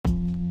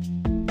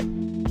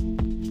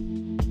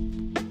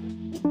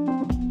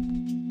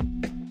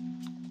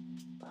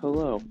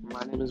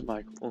name is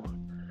Michael.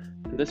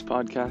 In this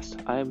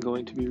podcast, I am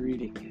going to be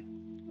reading.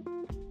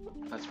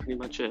 That's pretty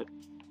much it.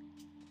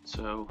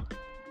 So,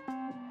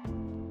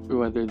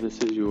 whether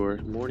this is your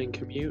morning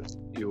commute,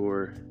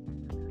 your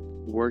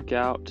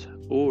workout,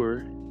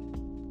 or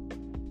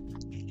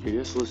you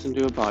just listen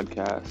to a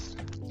podcast,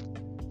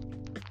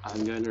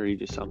 I'm going to read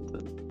you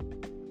something.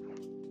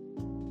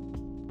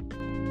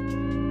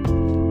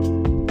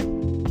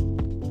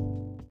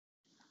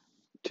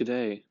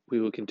 Today, we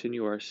will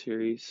continue our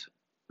series,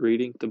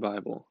 Reading the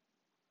Bible.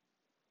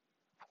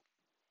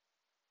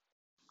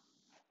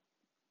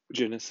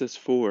 Genesis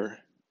 4,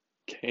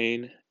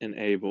 Cain and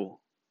Abel.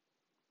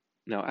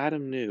 Now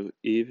Adam knew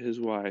Eve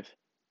his wife,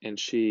 and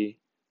she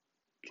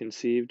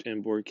conceived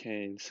and bore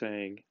Cain,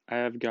 saying, I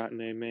have gotten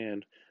a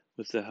man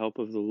with the help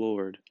of the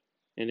Lord.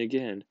 And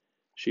again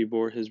she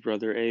bore his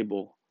brother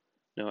Abel.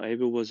 Now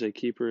Abel was a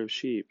keeper of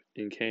sheep,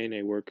 and Cain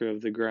a worker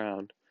of the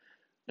ground.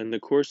 In the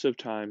course of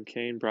time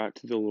Cain brought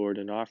to the Lord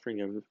an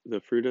offering of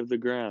the fruit of the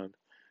ground,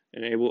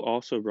 and Abel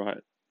also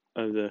brought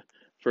of the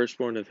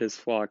firstborn of his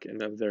flock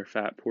and of their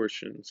fat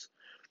portions.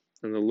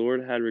 And the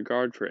Lord had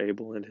regard for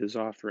Abel and his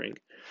offering,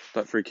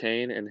 but for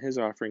Cain and his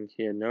offering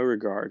he had no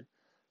regard.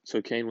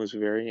 So Cain was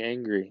very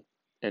angry,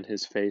 and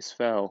his face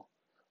fell.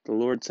 The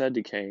Lord said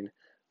to Cain,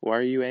 Why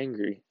are you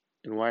angry,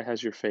 and why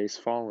has your face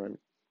fallen?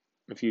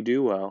 If you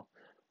do well,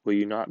 will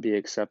you not be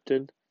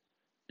accepted?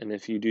 And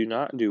if you do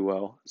not do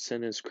well,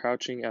 sin is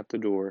crouching at the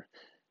door.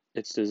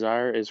 Its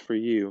desire is for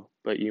you,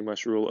 but you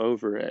must rule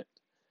over it.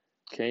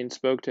 Cain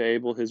spoke to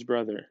Abel his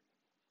brother,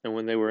 and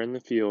when they were in the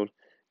field,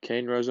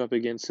 Cain rose up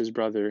against his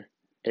brother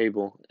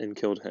Abel and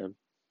killed him.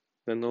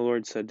 Then the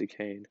Lord said to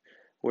Cain,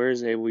 Where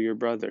is Abel your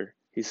brother?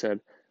 He said,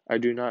 I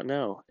do not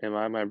know. Am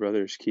I my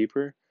brother's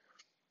keeper?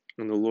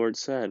 And the Lord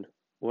said,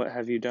 What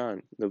have you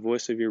done? The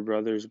voice of your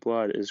brother's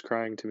blood is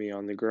crying to me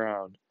on the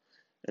ground.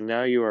 And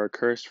now you are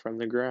accursed from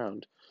the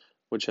ground,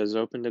 which has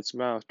opened its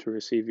mouth to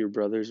receive your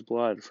brother's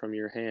blood from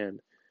your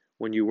hand.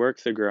 When you work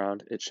the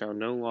ground, it shall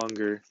no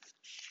longer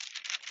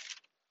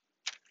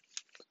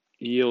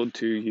yield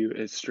to you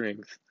its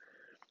strength.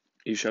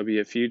 You shall be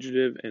a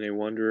fugitive and a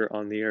wanderer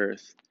on the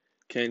earth.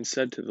 Cain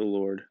said to the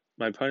Lord,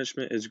 My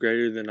punishment is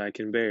greater than I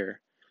can bear.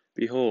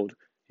 Behold,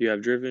 you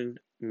have driven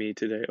me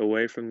today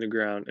away from the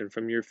ground, and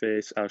from your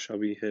face I shall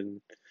be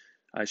hidden.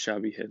 I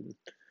shall be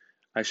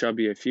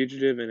a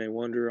fugitive and a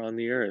wanderer on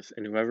the earth,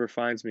 and whoever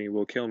finds me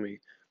will kill me.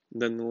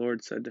 Then the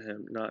Lord said to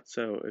him, Not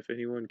so. If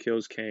anyone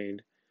kills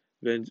Cain,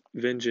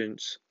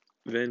 vengeance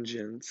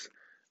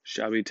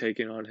shall be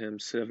taken on him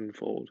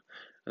sevenfold.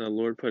 And the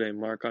Lord put a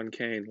mark on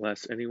Cain,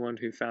 lest anyone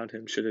who found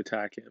him should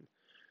attack him.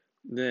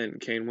 Then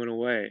Cain went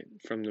away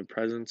from the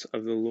presence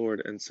of the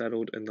Lord and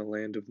settled in the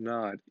land of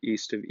Nod,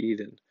 east of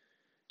Eden.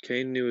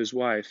 Cain knew his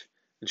wife,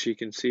 and she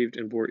conceived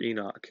and bore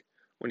Enoch.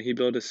 When he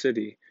built a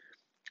city,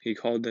 he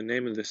called the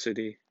name of the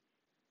city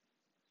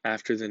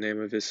after the name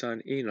of his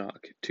son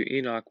Enoch. To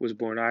Enoch was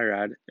born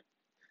Irad,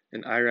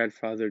 and Irad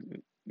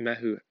fathered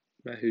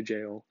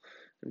Mehujael,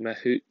 and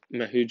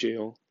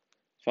Mehujael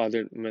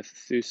fathered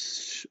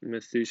Methushael,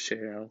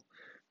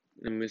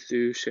 and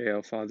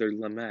Methushael fathered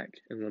Lamech,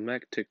 and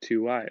Lamech took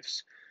two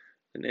wives.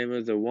 The name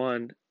of the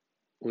one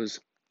was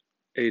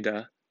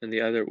Ada, and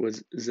the other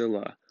was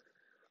Zillah.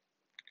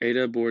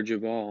 Ada bore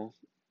Jabal.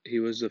 He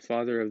was the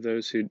father of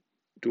those who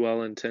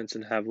dwell in tents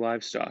and have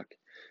livestock.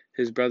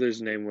 His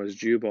brother's name was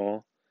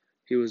Jubal.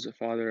 He was the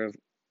father of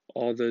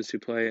all those who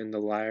play in the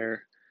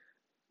lyre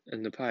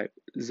and the pipe.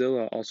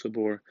 Zillah also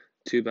bore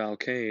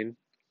Tubal-Cain.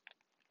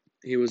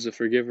 He was a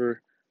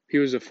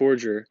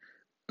forger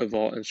of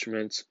all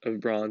instruments of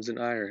bronze and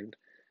iron.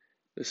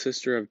 The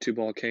sister of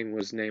Tubal-Cain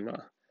was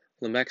Naamah.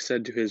 Lamech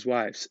said to his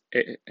wives,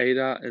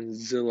 Ada and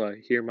Zillah,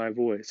 hear my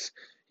voice.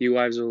 You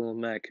wives of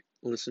Lamech,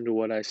 listen to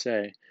what I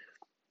say.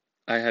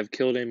 I have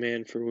killed a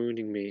man for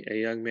wounding me, a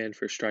young man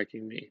for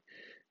striking me.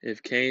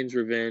 If Cain's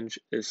revenge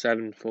is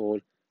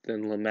sevenfold,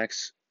 then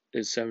Lamech's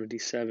is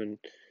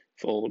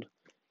 77-fold.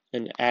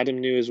 And Adam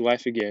knew his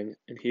wife again,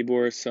 and he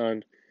bore a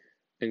son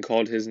and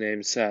called his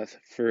name Seth,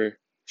 for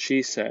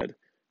she said,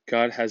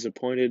 God has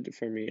appointed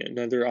for me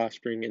another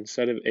offspring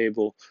instead of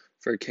Abel,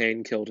 for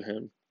Cain killed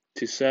him.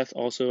 To Seth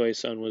also a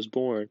son was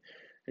born,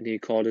 and he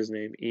called his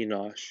name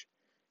Enosh.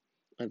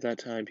 At that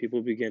time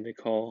people began to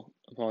call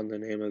upon the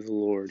name of the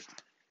Lord.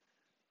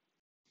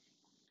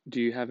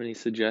 Do you have any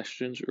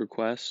suggestions,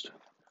 requests,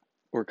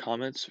 or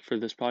comments for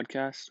this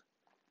podcast?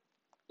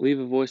 Leave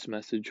a voice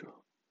message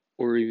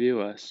or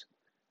review us.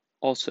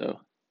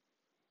 Also,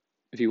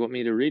 if you want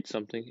me to read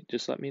something,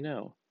 just let me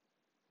know.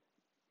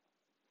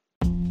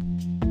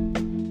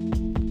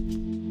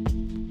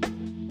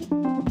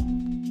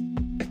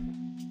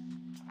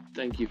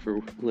 Thank you for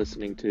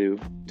listening to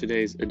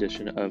today's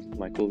edition of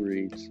Michael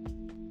Reads.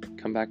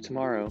 Come back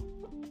tomorrow.